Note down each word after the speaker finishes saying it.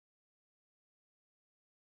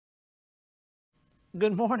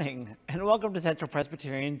Good morning, and welcome to Central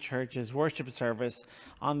Presbyterian Church's worship service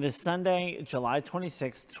on this Sunday, July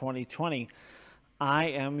 26, 2020. I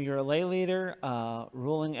am your lay leader,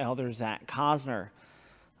 ruling elder Zach Cosner.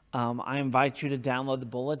 I invite you to download the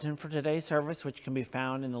bulletin for today's service, which can be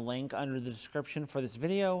found in the link under the description for this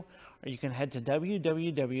video, or you can head to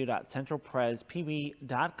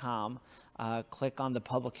www.centralprespb.com, click on the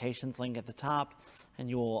publications link at the top, and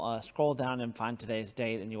you will scroll down and find today's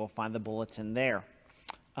date, and you will find the bulletin there.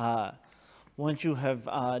 Once you have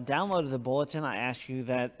downloaded the bulletin, I ask you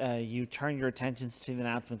that you turn your attentions to the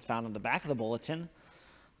announcements found on the back of the bulletin.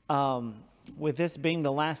 With this being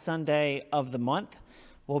the last Sunday of the month,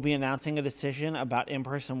 we'll be announcing a decision about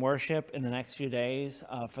in-person worship in the next few days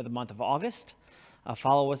for the month of August.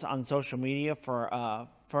 Follow us on social media for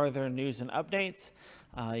further news and updates.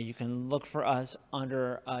 You can look for us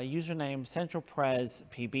under username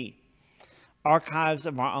CentralPresPB. Archives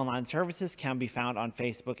of our online services can be found on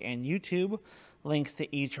Facebook and YouTube. Links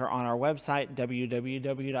to each are on our website,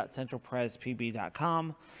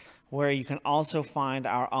 www.centralprespb.com, where you can also find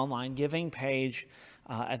our online giving page.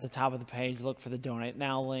 At the top of the page, look for the Donate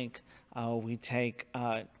Now link. We take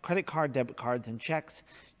credit card, debit cards, and checks.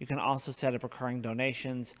 You can also set up recurring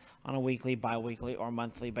donations on a weekly, bi-weekly, or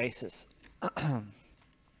monthly basis.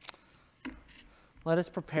 Let us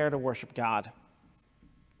prepare to worship God.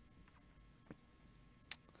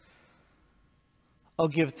 Oh,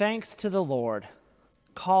 give thanks to the Lord,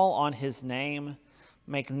 call on his name,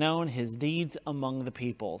 make known his deeds among the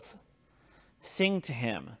peoples. Sing to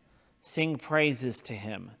him, sing praises to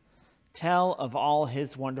him, tell of all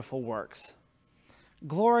his wonderful works.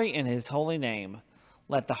 Glory in his holy name,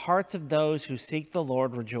 let the hearts of those who seek the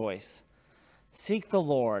Lord rejoice. Seek the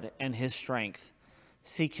Lord and his strength,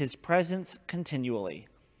 seek his presence continually.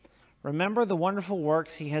 Remember the wonderful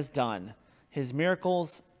works he has done, his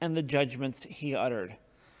miracles and the judgments he uttered.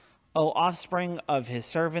 O offspring of his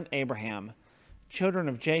servant Abraham, children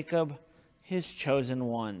of Jacob, his chosen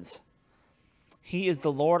ones. He is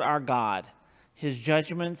the Lord our God. His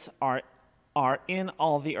judgments are in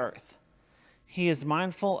all the earth. He is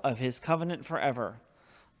mindful of his covenant forever,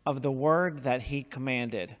 of the word that he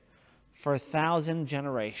commanded for 1,000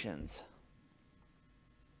 generations.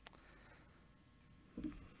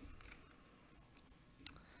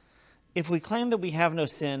 If we claim that we have no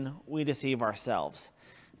sin, we deceive ourselves,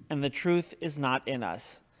 and the truth is not in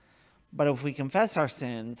us. But if we confess our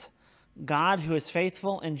sins, God, who is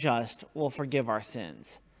faithful and just, will forgive our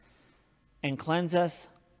sins and cleanse us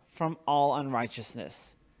from all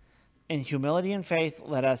unrighteousness. In humility and faith,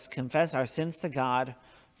 let us confess our sins to God,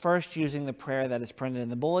 first using the prayer that is printed in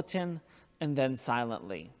the bulletin, and then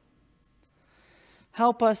silently.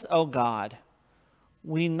 Help us, O God.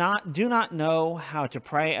 We do not know how to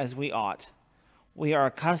pray as we ought. We are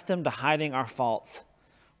accustomed to hiding our faults.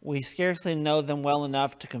 We scarcely know them well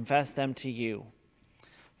enough to confess them to you.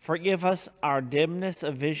 Forgive us our dimness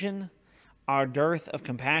of vision, our dearth of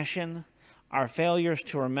compassion, our failures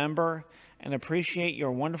to remember and appreciate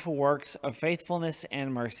your wonderful works of faithfulness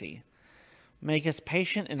and mercy. Make us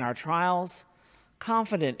patient in our trials,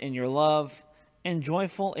 confident in your love, and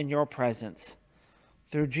joyful in your presence.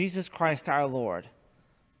 Through Jesus Christ our Lord.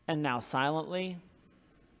 And now silently.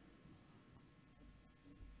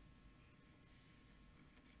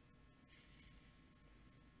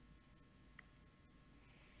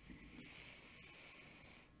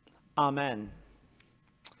 Amen.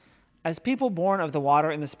 As people born of the water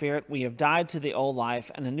and the Spirit, we have died to the old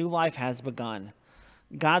life, and a new life has begun.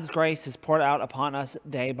 God's grace is poured out upon us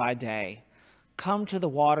day by day. Come to the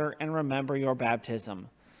water and remember your baptism.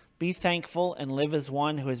 Be thankful and live as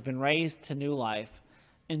one who has been raised to new life.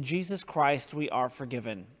 In Jesus Christ we are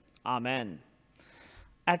forgiven. Amen.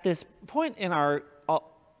 At this point in our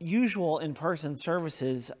usual in-person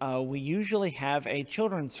services, we usually have a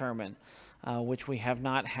children's sermon, which we have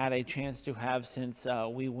not had a chance to have since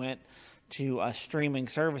we went to streaming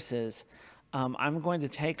services. I'm going to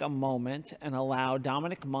take a moment and allow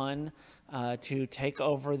Dominic Munn to take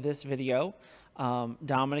over this video.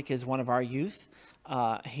 Dominic is one of our youth.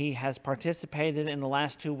 He has participated in the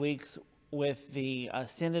last 2 weeks with the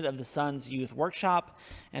Synod of the Sons Youth Workshop,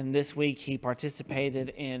 and this week he participated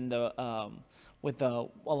in with a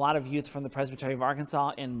lot of youth from the Presbyterian of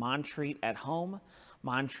Arkansas in Montreat at Home.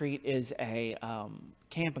 Montreat is a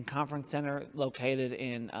camp and conference center located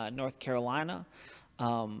in North Carolina.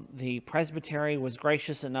 The Presbytery was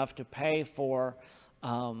gracious enough to pay for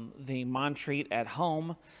the Montreat at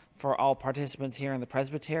Home for all participants here in the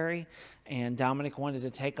Presbytery, and Dominic wanted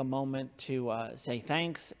to take a moment to say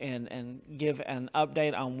thanks and give an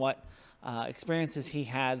update on what experiences he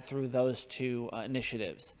had through those two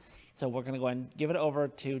initiatives. So we're going to go ahead and give it over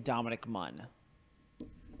to Dominic Munn.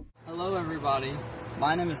 Hello everybody,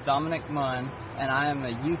 my name is Dominic Munn, and I am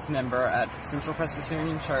a youth member at Central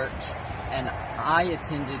Presbyterian Church, and I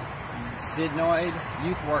attended Sidnoid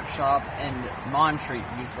Youth Workshop and Montreat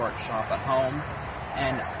Youth Workshop at home,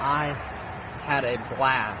 and I had a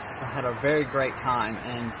blast. I had a very great time,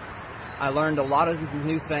 and I learned a lot of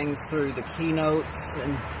new things through the keynotes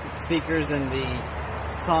and speakers and the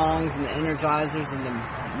songs and the energizers and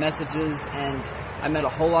the messages, and I met a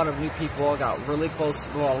whole lot of new people. I got really close,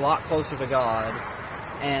 well, a lot closer to God,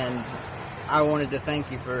 and I wanted to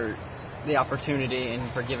thank you for the opportunity and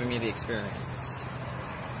for giving me the experience.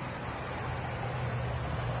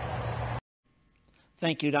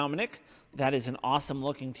 Thank you, Dominic. That is an awesome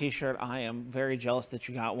looking t-shirt. I am very jealous that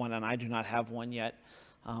you got one, and I do not have one yet.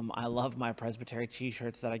 I love my Presbyterian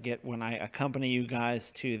t-shirts that I get when I accompany you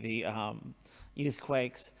guys to the Youth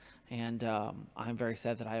Quakes. And I'm very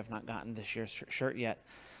sad that I have not gotten this year's shirt yet.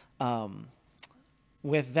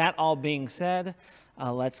 With that all being said,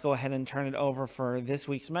 let's go ahead and turn it over for this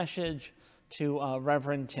week's message to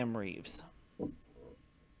Reverend Tim Reeves.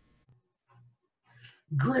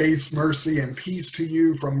 Grace, mercy, and peace to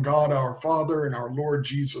you from God our Father and our Lord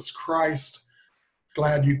Jesus Christ.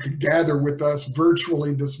 Glad you could gather with us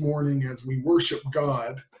virtually this morning as we worship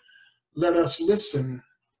God. Let us listen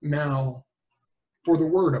now for the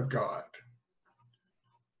Word of God.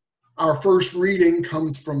 Our first reading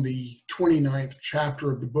comes from the 29th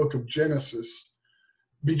chapter of the book of Genesis,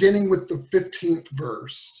 beginning with the 15th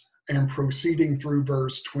verse and proceeding through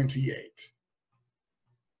verse 28.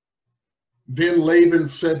 Then Laban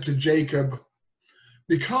said to Jacob,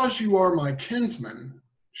 "Because you are my kinsman,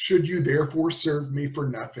 should you therefore serve me for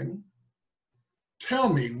nothing?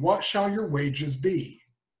 Tell me, what shall your wages be?"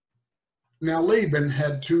 Now Laban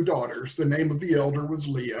had 2 daughters. The name of the elder was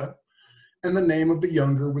Leah, and the name of the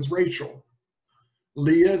younger was Rachel.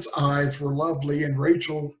 Leah's eyes were lovely, and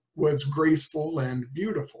Rachel was graceful and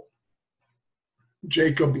beautiful.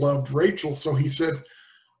 Jacob loved Rachel, so he said,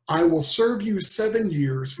 "I will serve you 7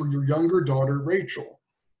 years for your younger daughter Rachel."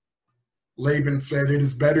 Laban said, "It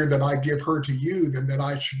is better that I give her to you than that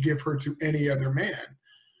I should give her to any other man.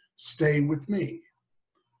 Stay with me."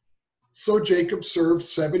 So Jacob served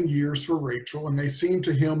 7 years for Rachel, and they seemed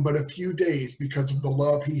to him but a few days because of the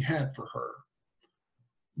love he had for her.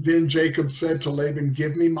 Then Jacob said to Laban,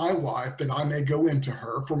 "Give me my wife, that I may go into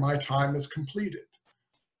her, for my time is completed."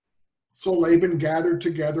 So Laban gathered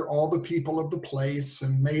together all the people of the place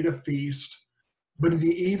and made a feast. But in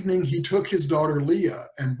the evening he took his daughter Leah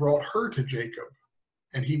and brought her to Jacob,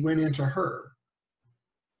 and he went into her.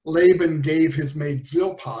 Laban gave his maid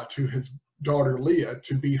Zilpah to his daughter Leah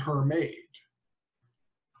to be her maid.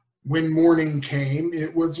 When morning came,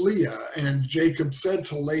 it was Leah, and Jacob said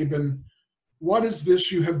to Laban, "What is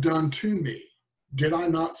this you have done to me? Did I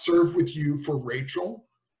not serve with you for Rachel?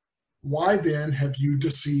 Why then have you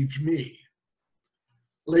deceived me?"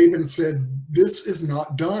 Laban said, "This is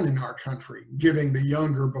not done in our country, giving the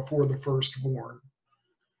younger before the firstborn.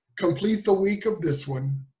 Complete the week of this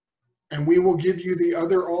one, and we will give you the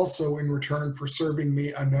other also in return for serving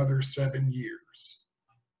me another 7 years."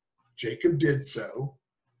 Jacob did so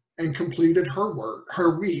and completed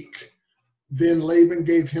her week. Then Laban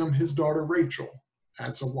gave him his daughter Rachel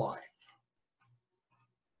as a wife.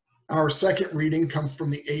 Our second reading comes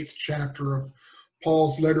from the 8th chapter of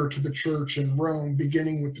Paul's letter to the church in Rome,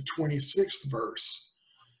 beginning with the 26th verse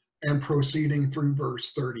and proceeding through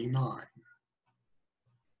verse 39.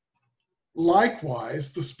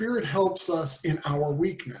 Likewise, the Spirit helps us in our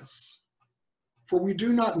weakness, for we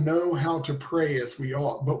do not know how to pray as we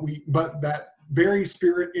ought, but that very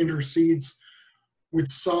Spirit intercedes with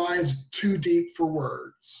sighs too deep for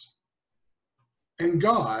words. And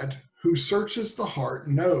God, who searches the heart,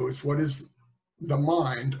 knows what is the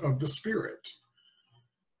mind of the Spirit,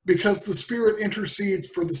 because the Spirit intercedes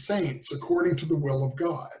for the saints according to the will of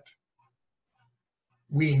God.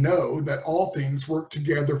 We know that all things work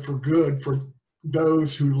together for good for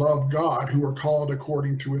those who love God, who are called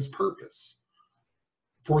according to his purpose.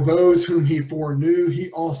 For those whom he foreknew,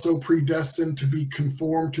 he also predestined to be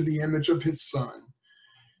conformed to the image of his Son,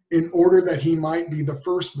 in order that he might be the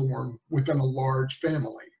firstborn within a large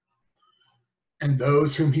family. And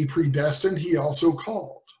those whom he predestined, he also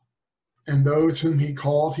called. And those whom he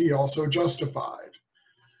called, he also justified.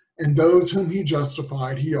 And those whom he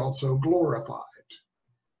justified, he also glorified.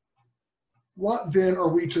 What then are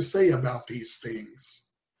we to say about these things?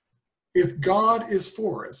 If God is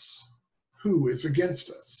for us, who is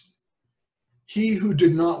against us? He who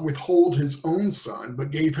did not withhold his own Son,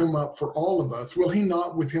 but gave him up for all of us, will he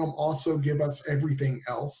not with him also give us everything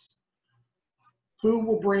else? Who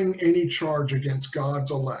will bring any charge against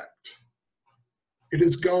God's elect? It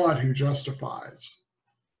is God who justifies.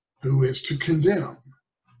 Who is to condemn?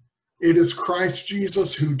 It is Christ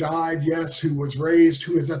Jesus who died, yes, who was raised,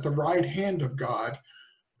 who is at the right hand of God,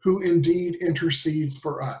 who indeed intercedes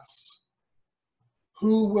for us.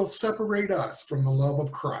 Who will separate us from the love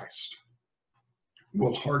of Christ?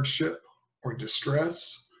 Will hardship or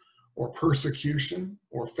distress or persecution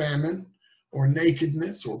or famine or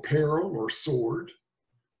nakedness or peril or sword?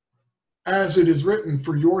 As it is written,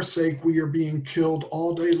 for your sake we are being killed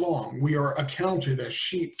all day long. We are accounted as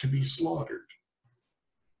sheep to be slaughtered.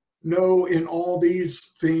 No, in all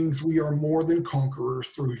these things we are more than conquerors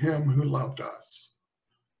through him who loved us.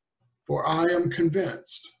 For I am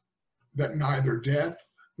convinced that neither death,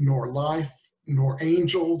 nor life, nor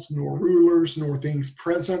angels, nor rulers, nor things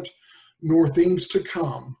present, nor things to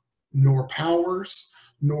come, nor powers,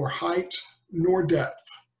 nor height, nor depth,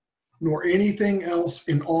 nor anything else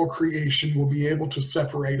in all creation will be able to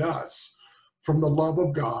separate us from the love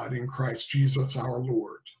of God in Christ Jesus our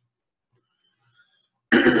Lord.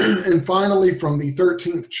 And finally, from the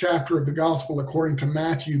 13th chapter of the Gospel according to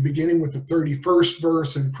Matthew, beginning with the 31st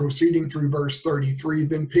verse and proceeding through verse 33,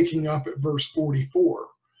 then picking up at verse 44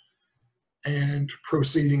 and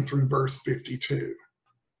proceeding through verse 52.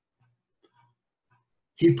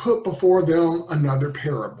 He put before them another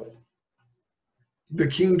parable. The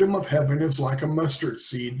kingdom of heaven is like a mustard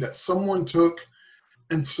seed that someone took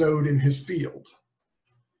and sowed in his field.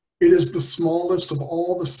 It is the smallest of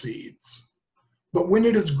all the seeds. But when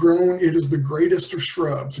it is grown, it is the greatest of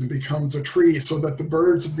shrubs and becomes a tree, so that the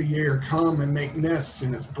birds of the air come and make nests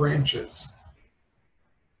in its branches.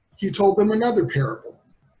 He told them another parable.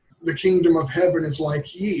 The kingdom of heaven is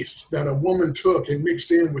like yeast that a woman took and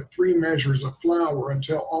mixed in with 3 measures of flour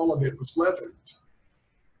until all of it was leavened.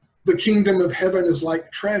 The kingdom of heaven is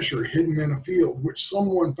like treasure hidden in a field, which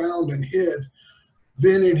someone found and hid.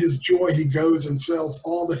 Then in his joy he goes and sells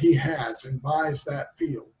all that he has and buys that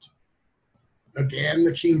field. Again,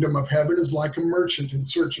 the kingdom of heaven is like a merchant in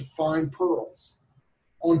search of fine pearls.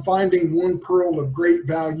 On finding one pearl of great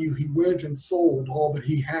value, he went and sold all that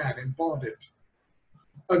he had and bought it.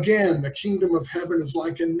 Again, the kingdom of heaven is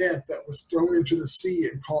like a net that was thrown into the sea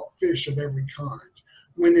and caught fish of every kind.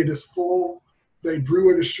 When it is full, they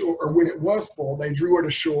drew it ashore, or when it was full, they drew it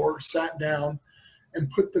ashore, sat down, and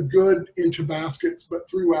put the good into baskets, but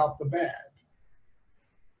threw out the bad.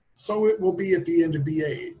 So it will be at the end of the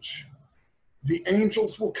age. The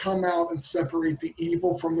angels will come out and separate the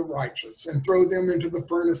evil from the righteous and throw them into the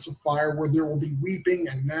furnace of fire, where there will be weeping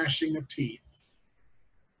and gnashing of teeth.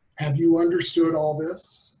 Have you understood all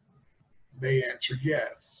this? They answered,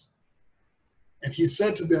 yes. And he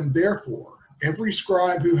said to them, therefore, every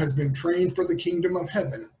scribe who has been trained for the kingdom of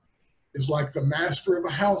heaven is like the master of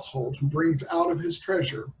a household who brings out of his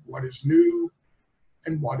treasure what is new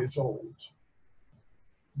and what is old.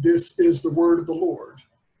 This is the word of the Lord.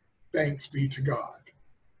 Thanks be to God.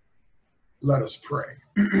 Let us pray.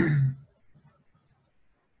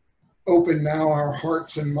 Open now our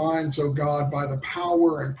hearts and minds, O God, by the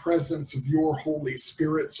power and presence of your Holy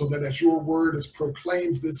Spirit, so that as your word is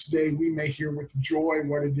proclaimed this day, we may hear with joy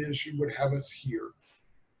what it is you would have us hear.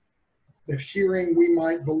 That hearing we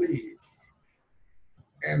might believe,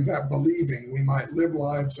 and that believing we might live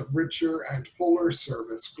lives of richer and fuller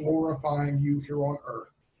service, glorifying you here on earth,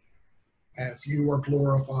 as you are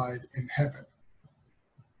glorified in heaven.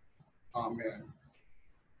 Amen.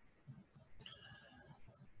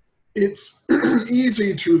 It's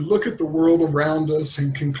easy to look at the world around us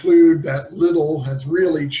and conclude that little has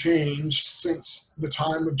really changed since the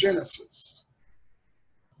time of Genesis.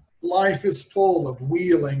 Life is full of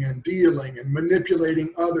wheeling and dealing and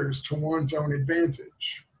manipulating others to one's own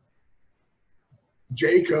advantage.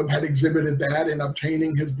 Jacob had exhibited that in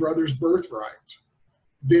obtaining his brother's birthright,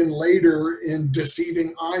 then later in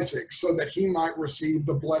deceiving Isaac so that he might receive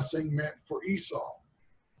the blessing meant for Esau.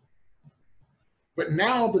 But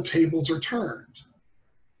now the tables are turned,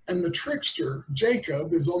 and the trickster,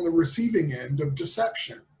 Jacob, is on the receiving end of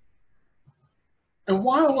deception. And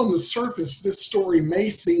while on the surface this story may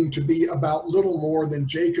seem to be about little more than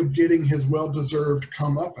Jacob getting his well-deserved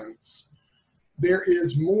comeuppance, there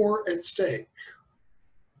is more at stake.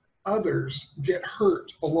 Others get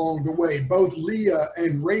hurt along the way. Both Leah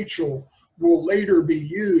and Rachel will later be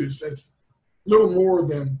used as little more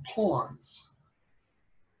than pawns.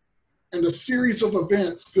 And a series of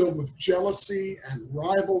events filled with jealousy and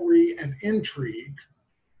rivalry and intrigue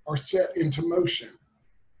are set into motion.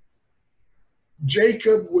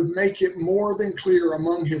 Jacob would make it more than clear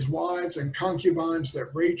among his wives and concubines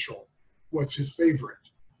that Rachel was his favorite.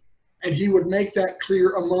 And he would make that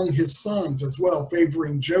clear among his sons as well,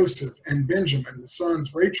 favoring Joseph and Benjamin, the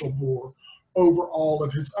sons Rachel bore, over all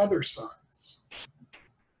of his other sons.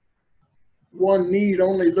 One need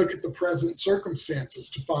only look at the present circumstances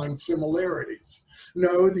to find similarities.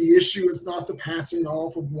 No, the issue is not the passing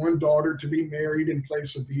off of one daughter to be married in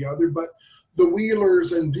place of the other, but the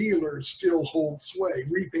wheelers and dealers still hold sway,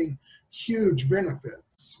 reaping huge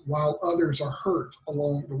benefits while others are hurt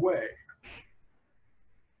along the way.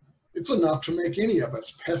 It's enough to make any of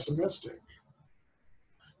us pessimistic.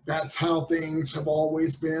 That's how things have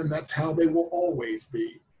always been. That's how they will always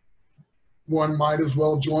be. One might as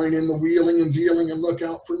well join in the wheeling and dealing and look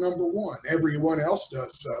out for number one. Everyone else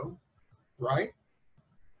does so, right?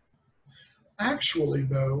 Actually,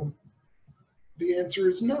 though, the answer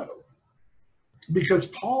is no. Because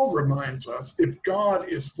Paul reminds us, if God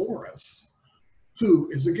is for us, who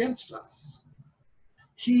is against us?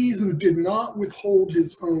 He who did not withhold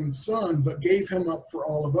his own son, but gave him up for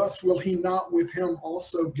all of us, will he not with him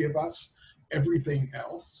also give us everything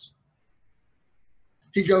else?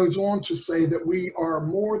 He goes on to say that we are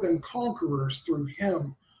more than conquerors through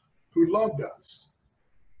him who loved us.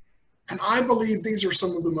 And I believe these are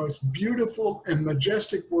some of the most beautiful and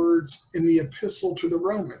majestic words in the epistle to the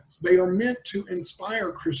Romans. They are meant to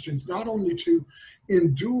inspire Christians not only to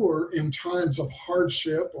endure in times of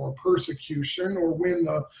hardship or persecution, or when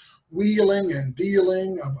the wheeling and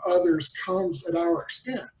dealing of others comes at our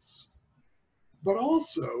expense, but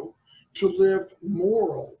also to live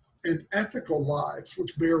moral and ethical lives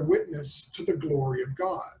which bear witness to the glory of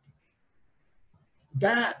God.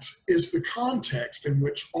 That is the context in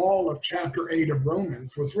which all of chapter 8 of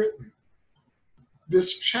Romans was written.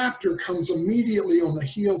 This chapter comes immediately on the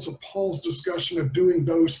heels of Paul's discussion of doing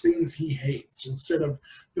those things he hates instead of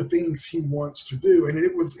the things he wants to do. And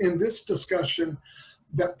it was in this discussion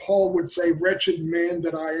that Paul would say, "Wretched man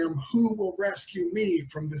that I am, who will rescue me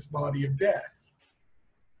from this body of death?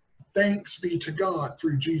 Thanks be to God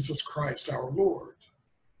through Jesus Christ our Lord."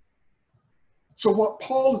 So what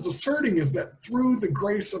Paul is asserting is that through the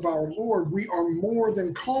grace of our Lord, we are more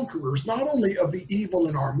than conquerors, not only of the evil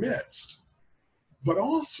in our midst, but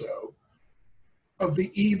also of the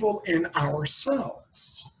evil in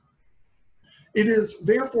ourselves. It is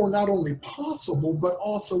therefore not only possible, but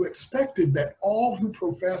also expected that all who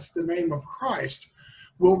profess the name of Christ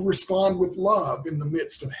will respond with love in the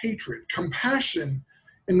midst of hatred, compassion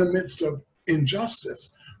in the midst of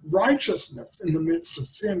injustice, righteousness in the midst of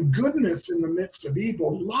sin, goodness in the midst of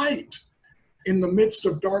evil, light in the midst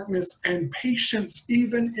of darkness, and patience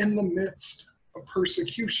even in the midst of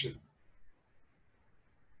persecution.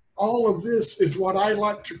 All of this is what I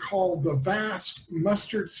like to call the vast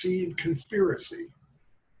mustard seed conspiracy.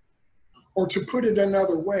 Or to put it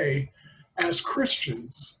another way, as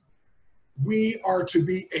Christians, we are to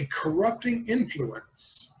be a corrupting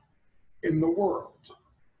influence in the world.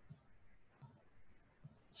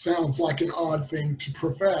 Sounds like an odd thing to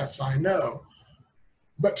profess, I know.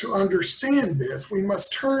 But to understand this, we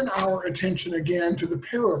must turn our attention again to the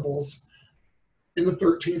parables in the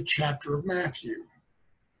 13th chapter of Matthew.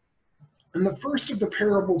 And the first of the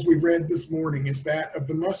parables we read this morning is that of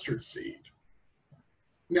the mustard seed.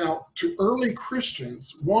 Now, to early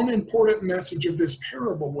Christians, one important message of this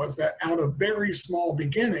parable was that out of very small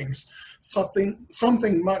beginnings,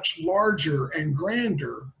 something much larger and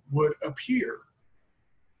grander would appear.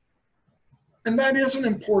 And that is an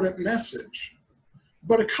important message.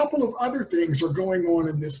 But a couple of other things are going on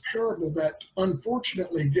in this parable that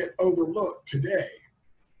unfortunately get overlooked today.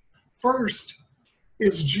 First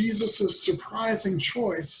is Jesus' surprising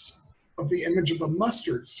choice of the image of a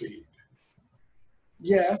mustard seed.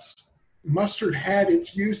 Yes, mustard had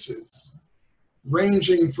its uses,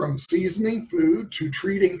 ranging from seasoning food to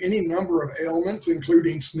treating any number of ailments,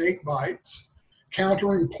 including snake bites,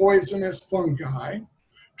 countering poisonous fungi,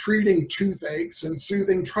 treating toothaches, and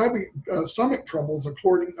soothing stomach troubles,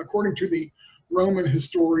 according to the Roman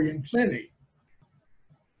historian Pliny.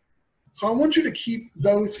 So I want you to keep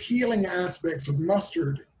those healing aspects of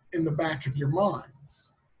mustard in the back of your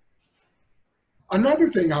minds. Another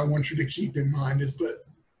thing I want you to keep in mind is that,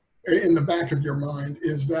 in the back of your mind,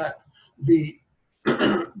 is that the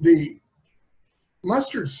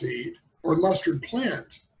mustard seed or mustard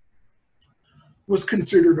plant was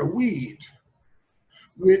considered a weed,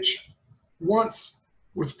 which once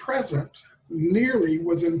was present, nearly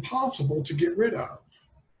was impossible to get rid of.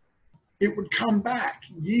 It would come back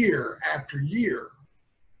year after year.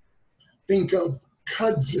 Think of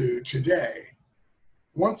kudzu today.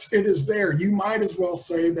 Once it is there, you might as well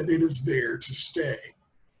say that it is there to stay.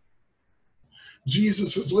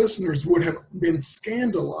 Jesus' listeners would have been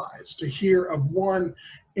scandalized to hear of one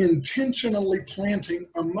intentionally planting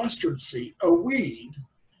a mustard seed, a weed,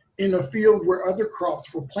 in a field where other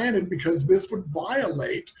crops were planted, because this would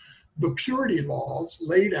violate the purity laws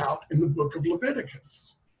laid out in the book of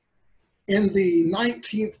Leviticus. In the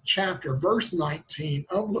 19th chapter, verse 19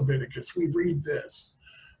 of Leviticus, we read this: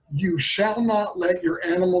 "You shall not let your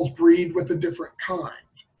animals breed with a different kind.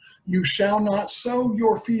 You shall not sow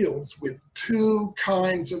your fields with two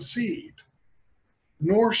kinds of seed,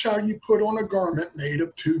 nor shall you put on a garment made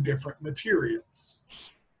of two different materials."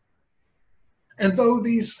 And though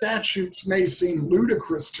these statutes may seem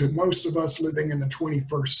ludicrous to most of us living in the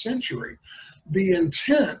 21st century, the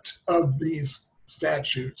intent of these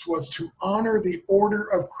statutes was to honor the order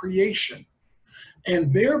of creation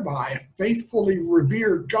and thereby faithfully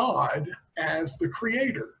revere God as the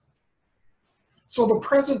creator. So the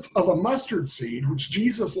presence of a mustard seed, which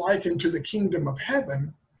Jesus likened to the kingdom of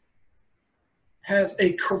heaven, has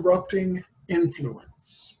a corrupting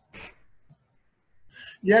influence.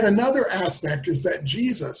 Yet another aspect is that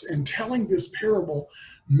Jesus, in telling this parable,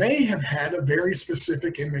 may have had a very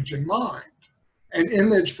specific image in mind, an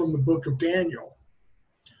image from the book of Daniel.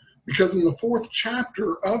 Because in the 4th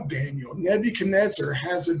chapter of Daniel, Nebuchadnezzar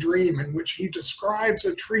has a dream in which he describes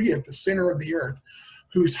a tree at the center of the earth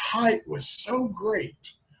whose height was so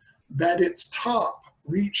great that its top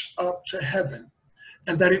reached up to heaven,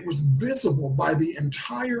 and that it was visible by the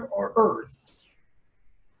entire earth.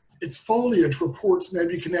 Its foliage, reports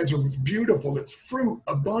Nebuchadnezzar, was beautiful, its fruit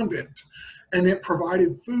abundant, and it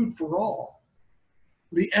provided food for all.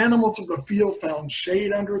 The animals of the field found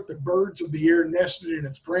shade under it, the birds of the air nested in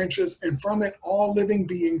its branches, and from it all living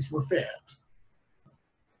beings were fed.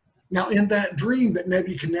 Now, in that dream that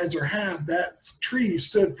Nebuchadnezzar had, that tree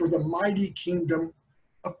stood for the mighty kingdom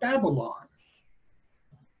of Babylon.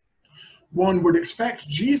 One would expect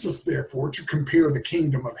Jesus, therefore, to compare the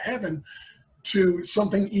kingdom of heaven to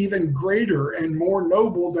something even greater and more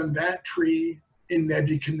noble than that tree in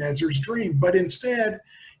Nebuchadnezzar's dream. But instead,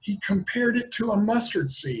 he compared it to a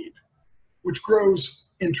mustard seed, which grows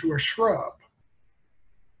into a shrub.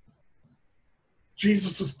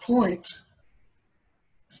 Jesus' point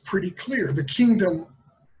is pretty clear. The kingdom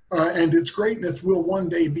and its greatness will one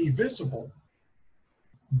day be visible,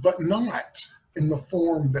 but not in the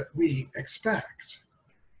form that we expect.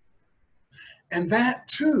 And that,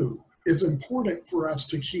 too, is important for us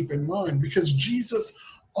to keep in mind, because Jesus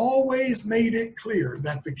always made it clear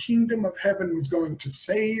that the kingdom of heaven was going to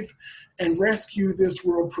save and rescue this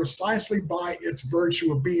world precisely by its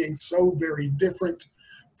virtue of being so very different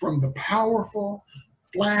from the powerful,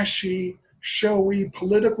 flashy, showy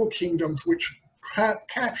political kingdoms which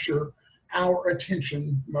capture our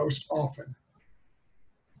attention most often.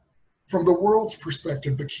 From the world's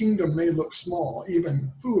perspective, the kingdom may look small,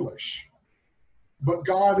 even foolish, but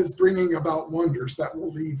God is bringing about wonders that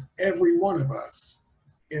will leave every one of us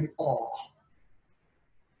in awe.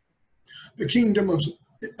 The kingdom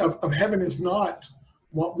of heaven is not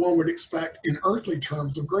what one would expect in earthly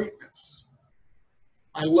terms of greatness.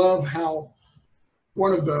 I love how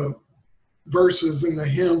one of the verses in the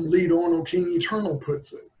hymn, "Lead on, O King Eternal,"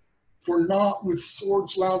 puts it: "For not with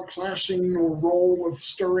swords loud clashing, nor roll of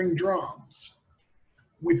stirring drums,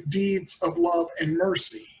 with deeds of love and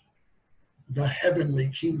mercy, the heavenly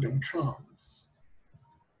kingdom comes."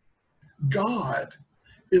 God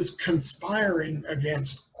is conspiring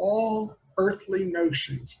against all earthly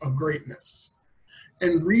notions of greatness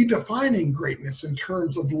and redefining greatness in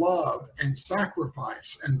terms of love and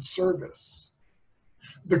sacrifice and service.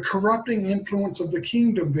 The corrupting influence of the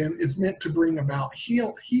kingdom, then, is meant to bring about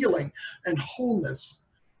healing and wholeness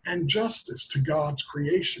and justice to God's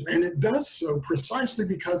creation. And it does so precisely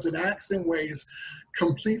because it acts in ways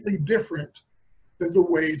completely different than the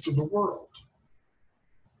ways of the world.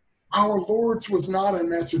 Our Lord's was not a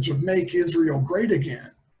message of "make Israel great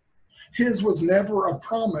again." His was never a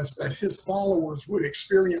promise that his followers would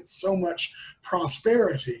experience so much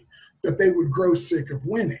prosperity that they would grow sick of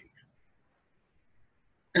winning.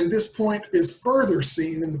 And this point is further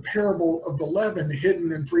seen in the parable of the leaven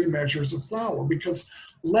hidden in 3 measures of flour, because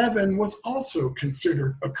leaven was also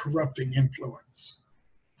considered a corrupting influence.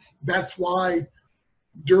 That's why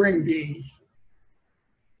during the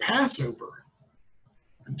Passover,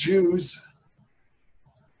 Jews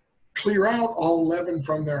clear out all leaven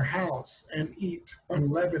from their house and eat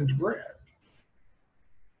unleavened bread.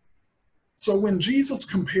 So when Jesus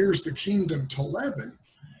compares the kingdom to leaven,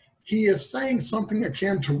 he is saying something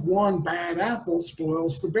akin to one bad apple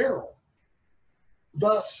spoils the barrel.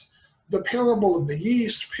 Thus, the parable of the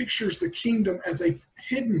yeast pictures the kingdom as a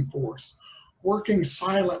hidden force, working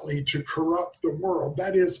silently to corrupt the world,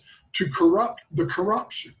 that is, to corrupt the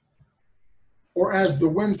corruption. Or as the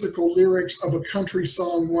whimsical lyrics of a country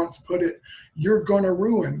song once put it, "You're gonna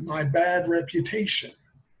ruin my bad reputation."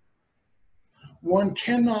 One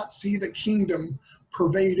cannot see the kingdom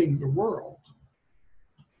pervading the world.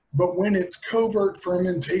 But when its covert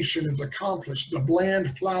fermentation is accomplished, the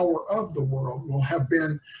bland flour of the world will have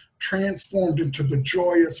been transformed into the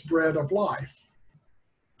joyous bread of life,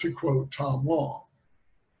 to quote Tom Long.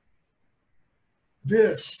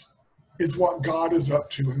 This is what God is up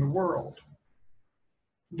to in the world.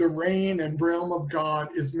 The reign and realm of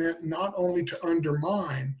God is meant not only to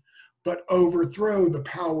undermine, but overthrow the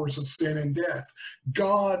powers of sin and death.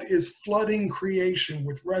 God is flooding creation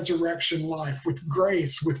with resurrection life, with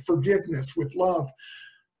grace, with forgiveness, with love,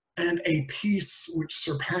 and a peace which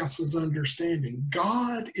surpasses understanding.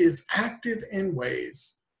 God is active in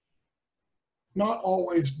ways not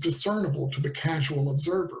always discernible to the casual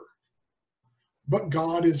observer. But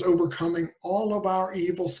God is overcoming all of our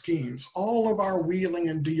evil schemes, all of our wheeling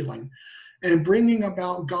and dealing, and bringing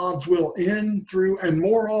about God's will in, through, and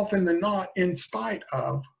more often than not, in spite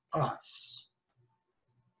of us.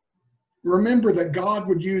 Remember that God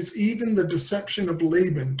would use even the deception of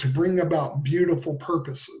Laban to bring about beautiful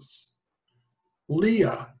purposes.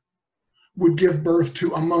 Leah would give birth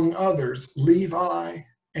to, among others, Levi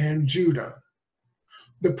and Judah,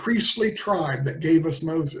 the priestly tribe that gave us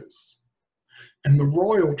Moses, and the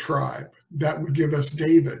royal tribe that would give us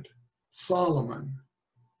David, Solomon,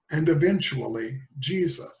 and eventually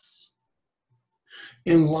Jesus.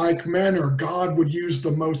 In like manner, God would use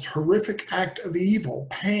the most horrific act of evil,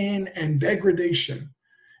 pain, and degradation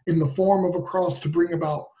in the form of a cross to bring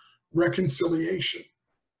about reconciliation.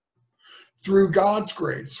 Through God's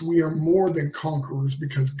grace, we are more than conquerors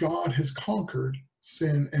because God has conquered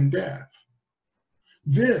sin and death.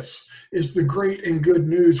 This is the great and good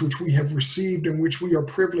news which we have received and which we are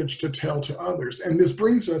privileged to tell to others. And this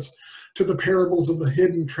brings us to the parables of the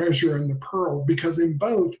hidden treasure and the pearl, because in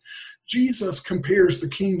both, Jesus compares the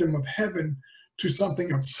kingdom of heaven to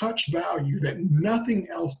something of such value that nothing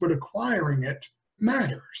else but acquiring it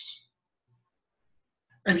matters.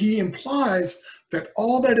 And he implies that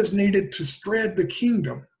all that is needed to spread the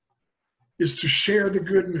kingdom is to share the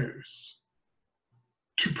good news,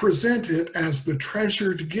 to present it as the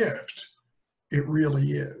treasured gift it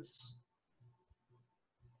really is.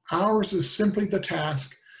 Ours is simply the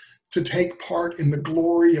task to take part in the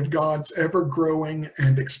glory of God's ever-growing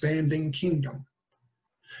and expanding kingdom.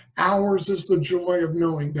 Ours is the joy of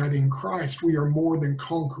knowing that in Christ we are more than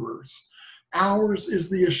conquerors. Ours is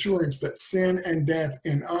the assurance that sin and death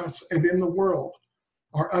in us and in the world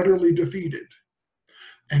are utterly defeated.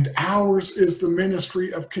 And ours is the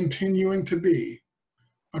ministry of continuing to be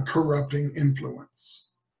a corrupting influence.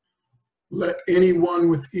 Let anyone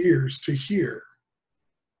with ears to hear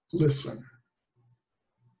listen.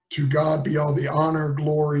 To God be all the honor,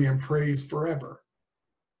 glory, and praise forever.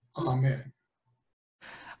 Amen.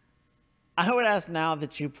 I would ask now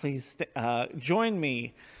that you please join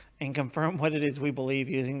me and confirm what it is we believe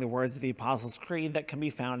using the words of the Apostles' Creed that can be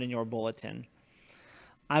found in your bulletin.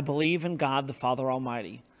 I believe in God the Father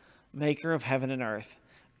Almighty, maker of heaven and earth,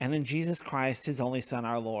 and in Jesus Christ, his only Son,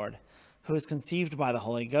 our Lord, who was conceived by the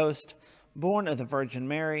Holy Ghost, born of the Virgin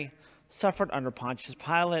Mary, suffered under Pontius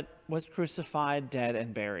Pilate, was crucified, dead,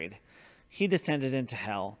 and buried. He descended into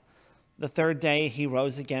hell. The third day he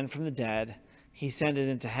rose again from the dead. He ascended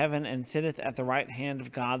into heaven and sitteth at the right hand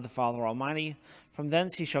of God the Father Almighty. From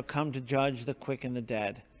thence he shall come to judge the quick and the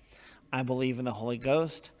dead. I believe in the Holy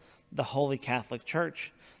Ghost, the Holy Catholic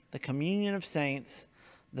Church, the communion of saints,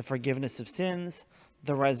 the forgiveness of sins,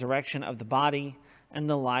 the resurrection of the body, and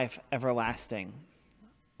the life everlasting.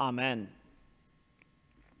 Amen.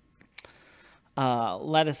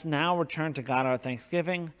 Let us now return to God our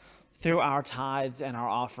thanksgiving through our tithes and our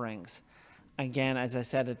offerings. Again, as I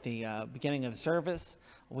said at the beginning of the service,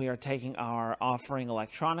 we are taking our offering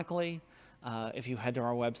electronically. If you head to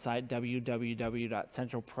our website,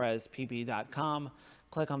 www.centralprespp.com,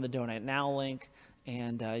 click on the Donate Now link,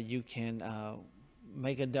 and you can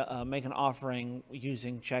make an offering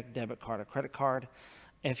using check, debit card, or credit card.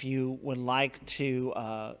 If you would like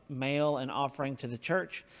to mail an offering to the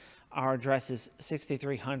church, our address is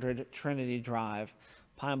 6300 Trinity Drive,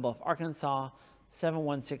 Pine Bluff, Arkansas,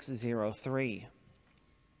 71603.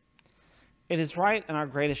 It is right and our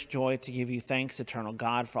greatest joy to give you thanks, eternal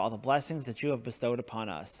God, for all the blessings that you have bestowed upon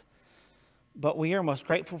us. But we are most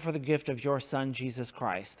grateful for the gift of your Son, Jesus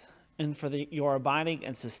Christ, and for your abiding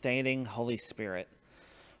and sustaining Holy Spirit.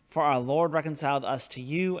 For our Lord reconciled us to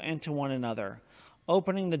you and to one another,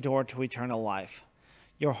 opening the door to eternal life.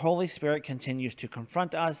 Your Holy Spirit continues to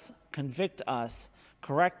confront us, convict us,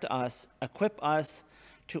 correct us, equip us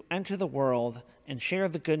to enter the world and share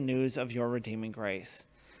the good news of your redeeming grace.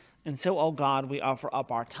 And so, O God, we offer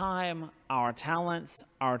up our time, our talents,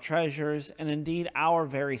 our treasures, and indeed our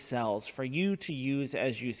very selves for you to use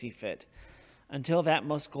as you see fit, until that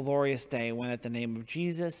most glorious day when at the name of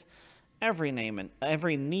Jesus, every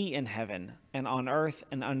knee in heaven and on earth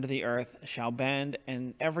and under the earth shall bend,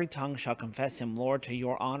 and every tongue shall confess him Lord, to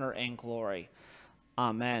your honor and glory.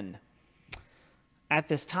 Amen. At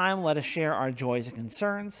this time, let us share our joys and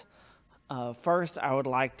concerns. First, I would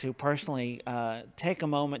like to personally take a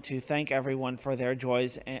moment to thank everyone for their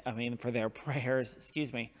for their prayers,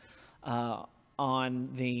 on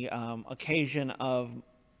the occasion of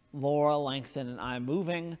Laura, Langston, and I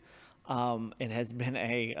moving. It has been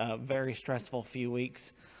a very stressful few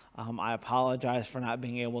weeks. I apologize for not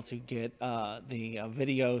being able to get the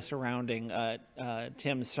video surrounding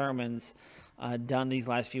Tim's sermons done these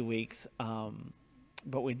last few weeks,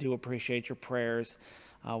 but we do appreciate your prayers.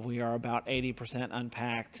 We are about 80%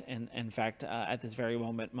 unpacked, and in fact, at this very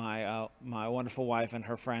moment, my wonderful wife and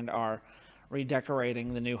her friend are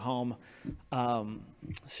redecorating the new home.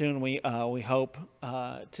 Soon we hope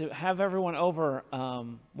to have everyone over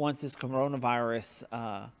once this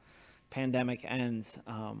coronavirus pandemic ends.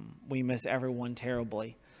 We miss everyone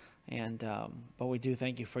terribly, but we do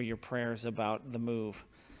thank you for your prayers about the move.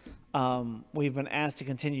 We've been asked to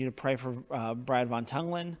continue to pray for Brad Von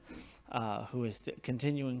Tunglen, who is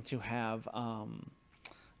continuing to have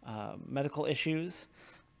medical issues.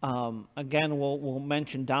 Again, we'll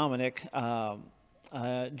mention Dominic.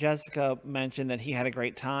 Jessica mentioned that he had a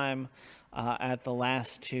great time at the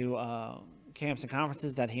last two camps and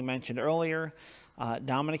conferences that he mentioned earlier.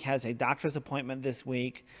 Dominic has a doctor's appointment this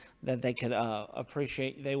week that they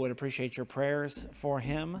would appreciate your prayers for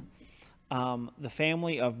him. The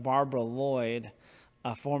family of Barbara Lloyd,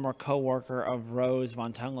 a former co-worker of Rose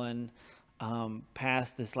Von Tunglen,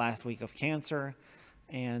 passed this last week of cancer,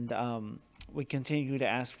 and we continue to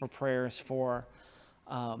ask for prayers for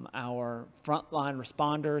our frontline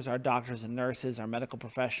responders, our doctors and nurses, our medical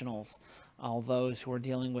professionals, all those who are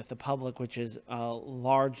dealing with the public, which is a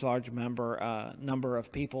large number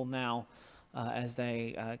of people now, as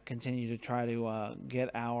they continue to try to get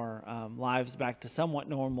our lives back to somewhat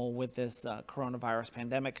normal with this coronavirus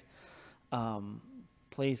pandemic.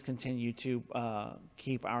 Please continue to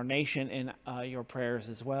keep our nation in your prayers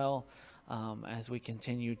as well, as we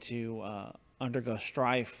continue to undergo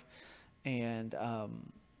strife and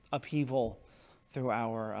upheaval through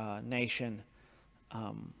our nation.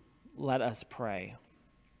 Let us pray.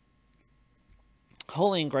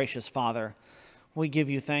 Holy and gracious Father, we give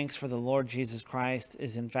you thanks for the Lord Jesus Christ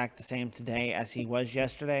is in fact the same today as he was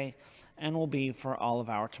yesterday and will be for all of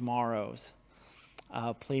our tomorrows.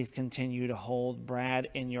 Please continue to hold Brad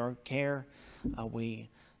in your care. We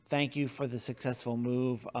thank you for the successful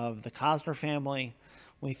move of the Cosner family.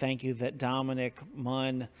 We thank you that Dominic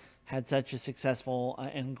Munn had such a successful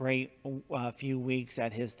and great few weeks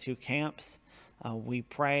at his two camps. We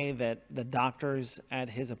pray that the doctors at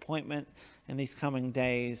his appointment in these coming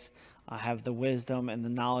days have the wisdom and the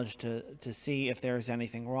knowledge to see if there is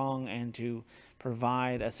anything wrong and to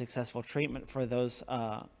provide a successful treatment for those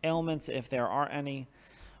ailments if there are any.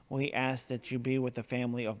 We ask that you be with the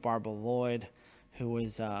family of Barbara Lloyd,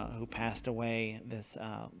 who passed away this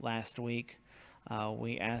last week.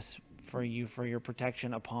 We ask for your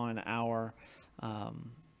protection upon our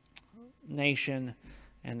nation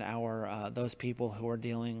and our those people who are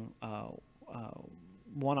dealing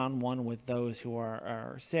one-on-one with those who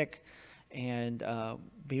are sick, and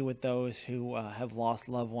be with those who have lost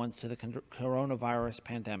loved ones to the coronavirus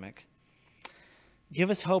pandemic. Give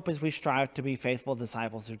us hope as we strive to be faithful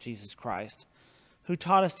disciples of Jesus Christ, who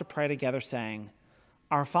taught us to pray together, saying,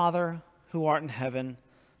 Our Father, who art in heaven,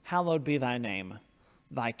 hallowed be thy name.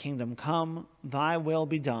 Thy kingdom come, thy will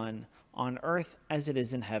be done, on earth as it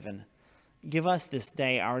is in heaven. Give us this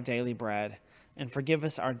day our daily bread, and forgive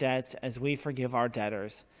us our debts as we forgive our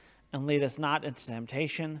debtors. And lead us not into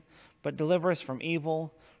temptation, but deliver us from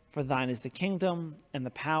evil. For thine is the kingdom, and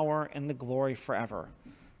the power, and the glory forever.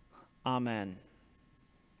 Amen.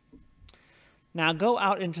 Now go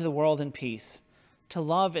out into the world in peace, to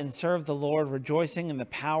love and serve the Lord, rejoicing in the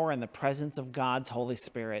power and the presence of God's Holy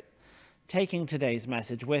Spirit. Taking today's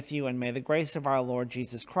message with you, and may the grace of our Lord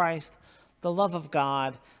Jesus Christ, the love of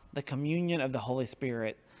God, the communion of the Holy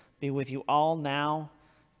Spirit be with you all now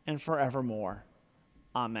and forevermore.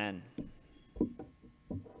 Amen.